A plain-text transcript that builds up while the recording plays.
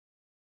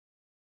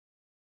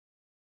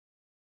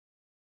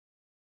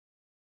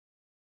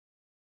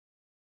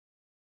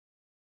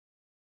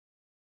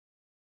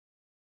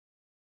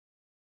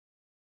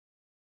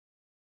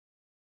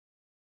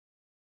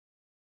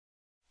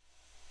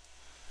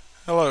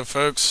Hello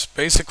folks,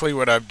 basically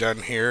what I've done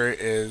here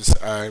is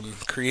I'm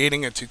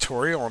creating a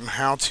tutorial on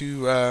how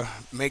to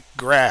make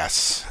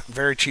grass.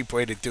 Very cheap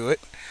way to do it.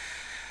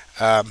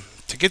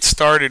 To get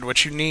started,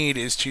 what you need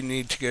is you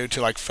need to go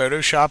to like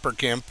Photoshop or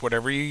GIMP,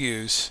 whatever you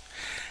use,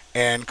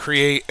 and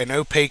create an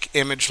opaque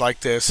image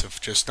like this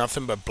of just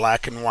nothing but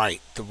black and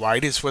white. The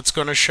white is what's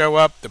going to show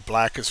up, the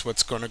black is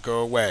what's going to go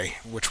away,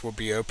 which will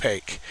be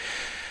opaque.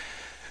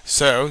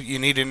 So you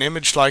need an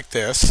image like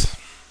this.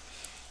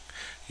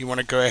 You want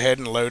to go ahead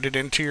and load it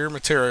into your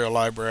material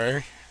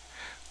library,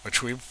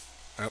 which we've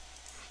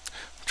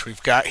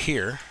got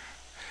here.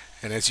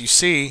 And as you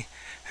see,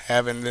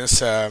 having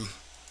this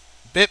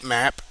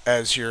bitmap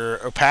as your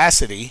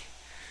opacity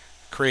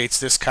creates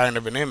this kind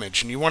of an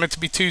image. And you want it to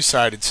be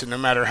two-sided, so no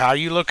matter how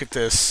you look at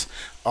this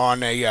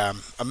on a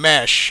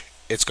mesh,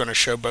 it's going to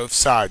show both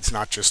sides,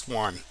 not just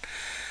one.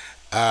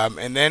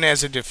 And then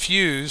as a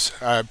diffuse,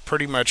 I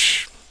pretty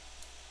much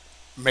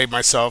made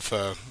myself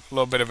a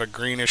little bit of a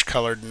greenish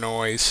colored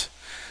noise,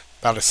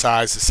 about a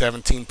size of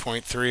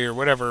 17.3 or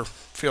whatever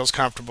feels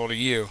comfortable to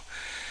you.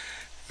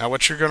 Now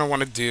what you're going to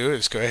want to do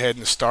is go ahead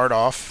and start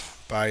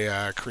off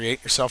by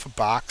create yourself a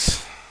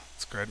box.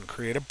 Let's go ahead and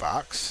create a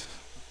box.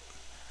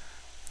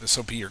 This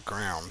will be your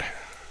ground.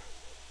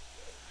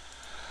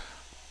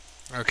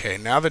 Okay,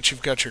 now that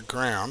you've got your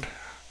ground,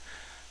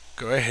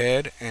 go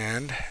ahead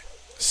and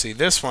see,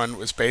 this one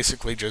was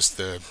basically just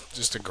a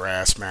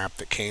grass map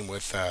that came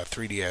with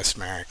 3ds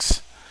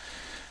Max.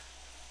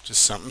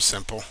 Just something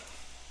simple.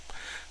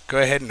 Go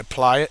ahead and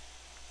apply it.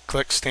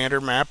 Click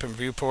Standard Map and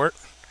Viewport.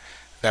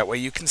 That way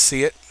you can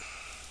see it.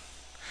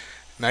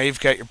 Now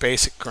you've got your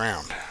basic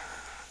ground.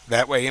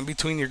 That way, in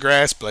between your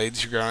grass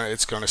blades,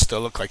 it's going to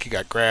still look like you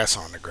got grass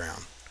on the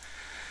ground.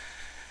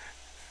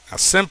 Now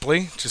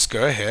simply just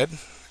go ahead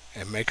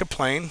and make a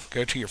plane.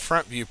 Go to your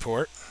front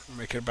viewport.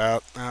 Make it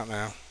about, I don't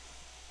know,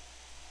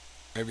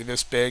 maybe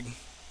this big.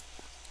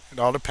 It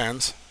all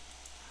depends.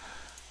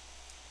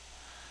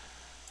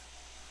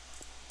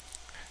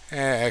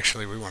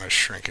 Actually, we want to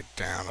shrink it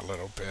down a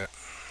little bit,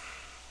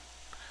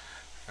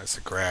 as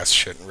the grass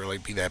shouldn't really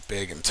be that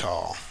big and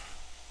tall.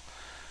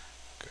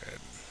 Good.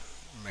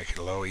 Make it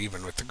a little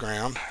even with the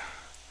ground.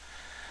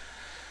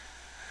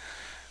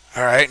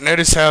 Alright,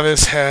 notice how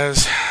this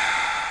has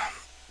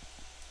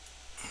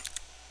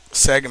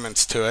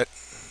segments to it.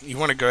 You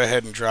want to go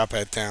ahead and drop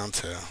that down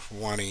to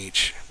one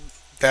each.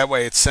 That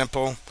way it's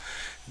simple.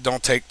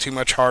 Don't take too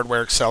much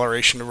hardware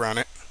acceleration to run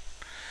it.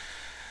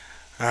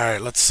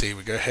 Alright, let's see.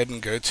 We go ahead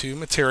and go to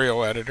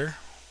Material Editor.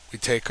 We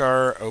take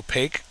our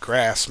opaque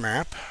grass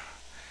map.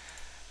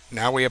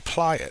 Now we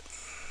apply it.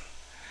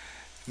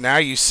 Now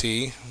you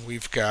see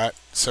we've got,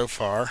 so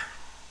far,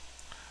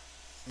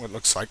 what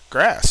looks like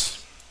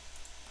grass.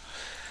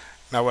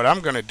 Now what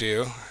I'm going to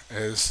do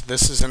is,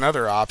 this is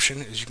another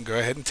option, is you can go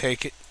ahead and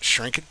take it,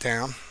 shrink it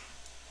down,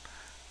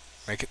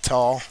 make it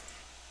tall.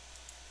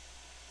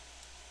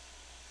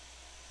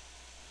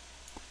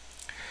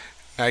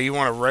 Now you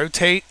want to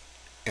rotate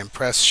and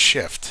press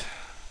Shift.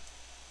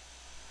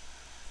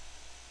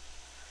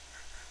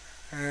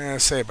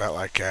 Say about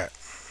like that.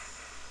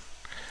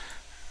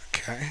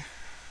 Okay.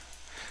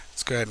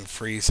 Let's go ahead and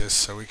freeze this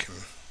so we can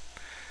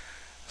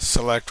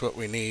select what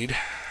we need.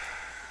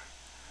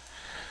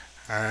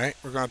 Alright,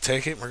 we're going to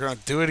take it and we're going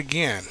to do it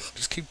again.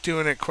 Just keep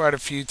doing it quite a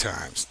few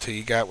times till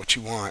you got what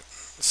you want.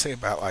 Say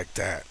about like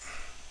that.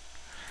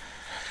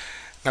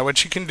 Now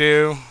what you can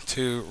do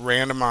to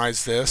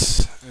randomize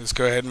this is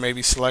go ahead and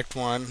maybe select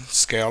one,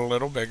 scale a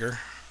little bigger.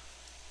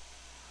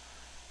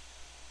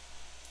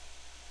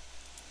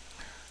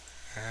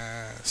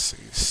 Let's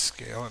see,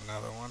 scale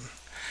another one.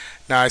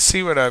 Now I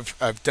see what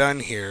I've done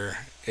here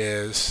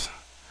is,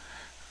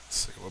 let's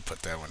see, we'll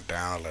put that one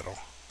down a little.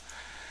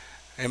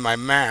 In my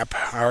map,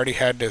 I already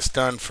had this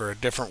done for a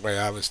different way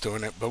I was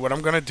doing it, but what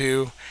I'm going to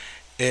do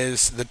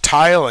is the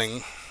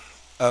tiling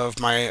of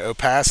my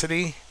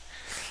opacity,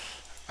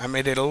 I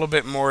made it a little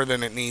bit more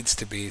than it needs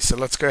to be. So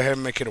let's go ahead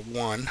and make it a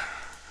 1.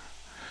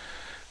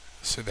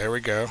 So there we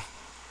go.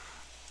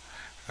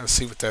 Let's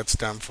see what that's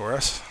done for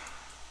us.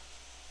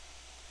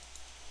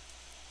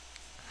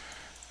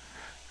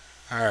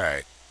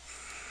 Alright.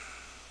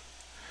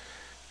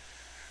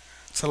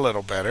 It's a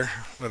little better.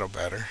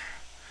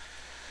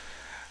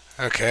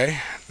 Okay.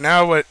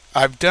 Now what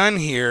I've done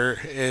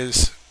here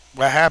is,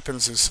 what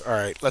happens is,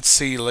 alright, let's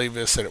see, leave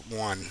this at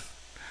 1.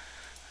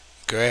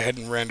 Go ahead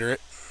and render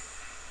it.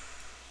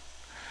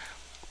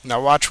 Now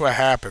watch what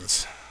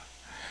happens.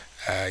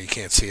 You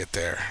can't see it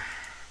there.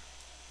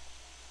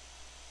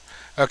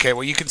 Okay,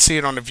 well you can see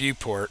it on the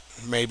viewport,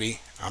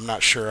 maybe. I'm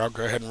not sure. I'll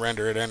go ahead and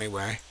render it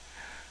anyway.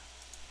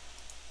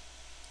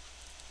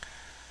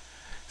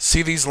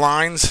 See these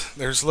lines?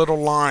 There's little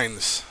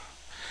lines.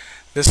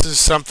 This is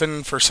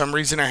something, for some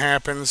reason it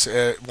happens,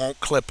 it won't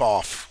clip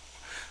off.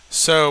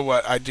 So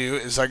what I do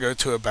is I go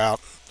to about,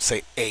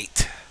 say,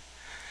 8.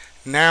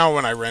 Now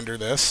when I render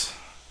this,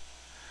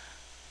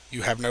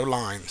 you have no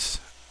lines.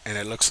 And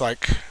it looks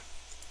like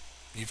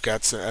you've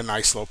got a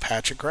nice little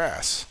patch of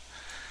grass.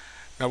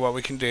 Now what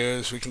we can do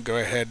is we can go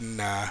ahead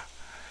and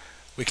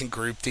we can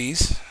group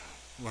these.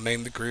 We'll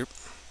name the group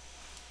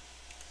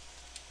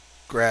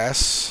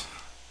grass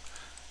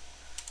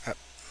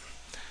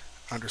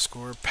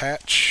underscore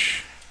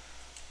patch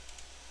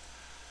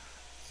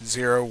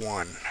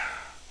 01.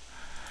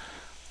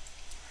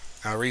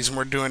 Now the reason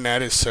we're doing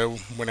that is so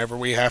whenever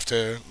we have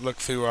to look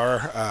through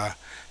our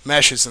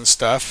meshes and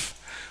stuff,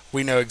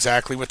 we know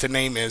exactly what the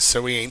name is,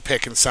 so we ain't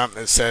picking something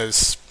that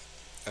says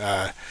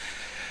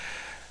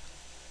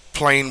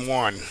plane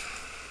 1.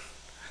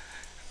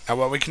 Now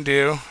what we can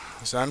do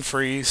is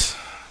unfreeze.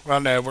 Well,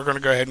 no, we're going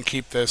to go ahead and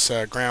keep this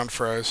ground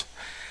froze.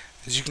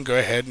 Is you can go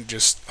ahead and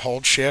just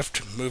hold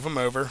shift, move them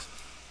over,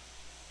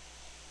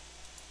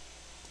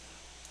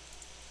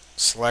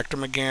 select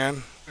them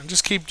again, and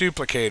just keep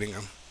duplicating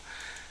them.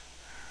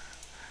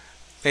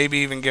 Maybe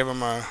even give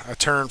them a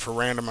turn for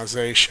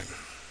randomization.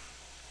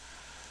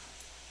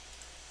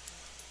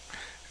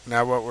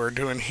 Now what we're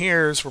doing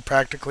here is we're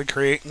practically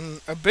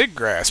creating a big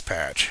grass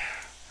patch.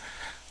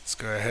 Let's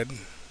go ahead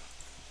and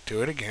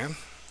do it again.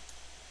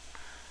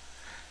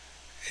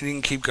 And you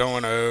can keep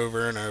going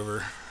over and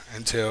over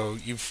until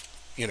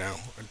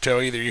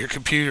until either your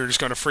computer is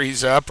going to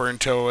freeze up or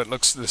until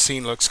the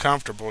scene looks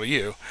comfortable to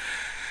you.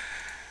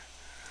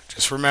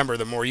 Just remember,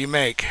 the more you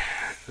make,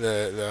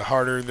 the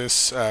harder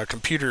this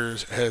computer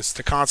has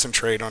to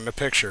concentrate on the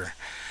picture.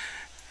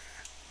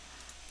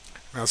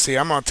 Now see,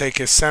 I'm going to take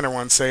this center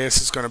one, say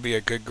this is going to be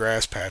a good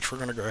grass patch. We're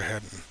going to go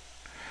ahead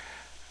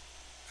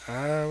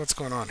and what's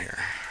going on here?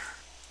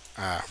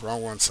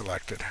 Wrong one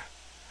selected.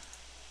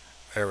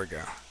 There we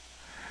go.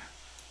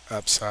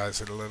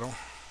 Upsize it a little.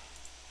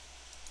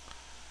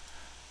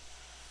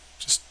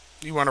 Just,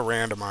 you want to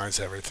randomize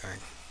everything.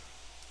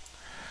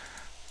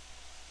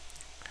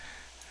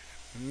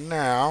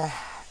 Now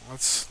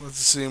let's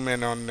zoom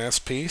in on this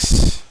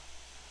piece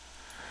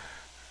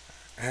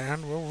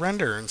and we'll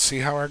render and see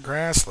how our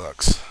grass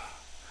looks.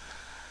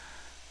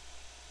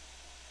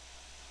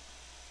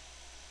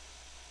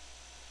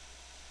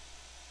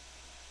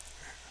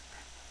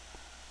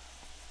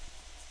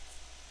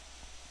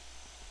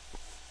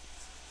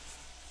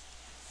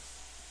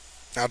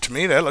 Now to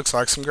me that looks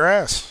like some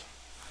grass.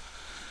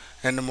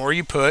 And the more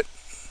you put,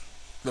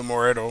 the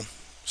more it'll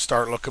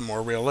start looking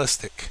more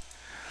realistic.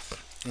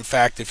 In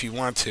fact, if you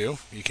want to,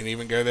 you can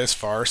even go this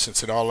far,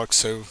 since it all looks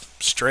so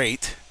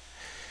straight,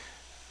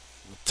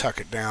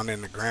 tuck it down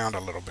in the ground a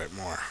little bit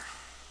more.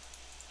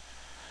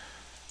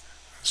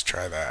 Let's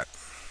try that.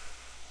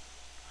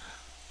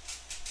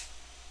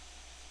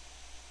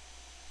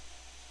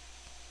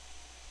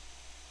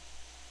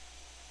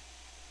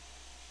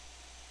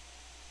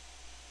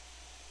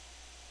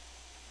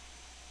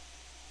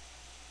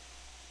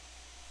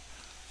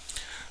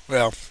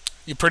 Well,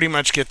 you pretty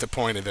much get the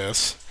point of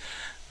this,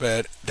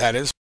 but that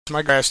is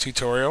my grass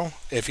tutorial.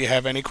 If you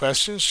have any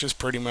questions, just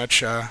pretty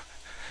much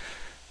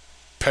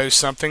post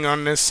something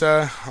on this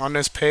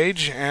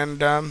page,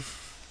 and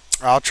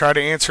I'll try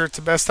to answer it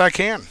the best I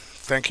can.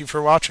 Thank you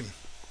for watching.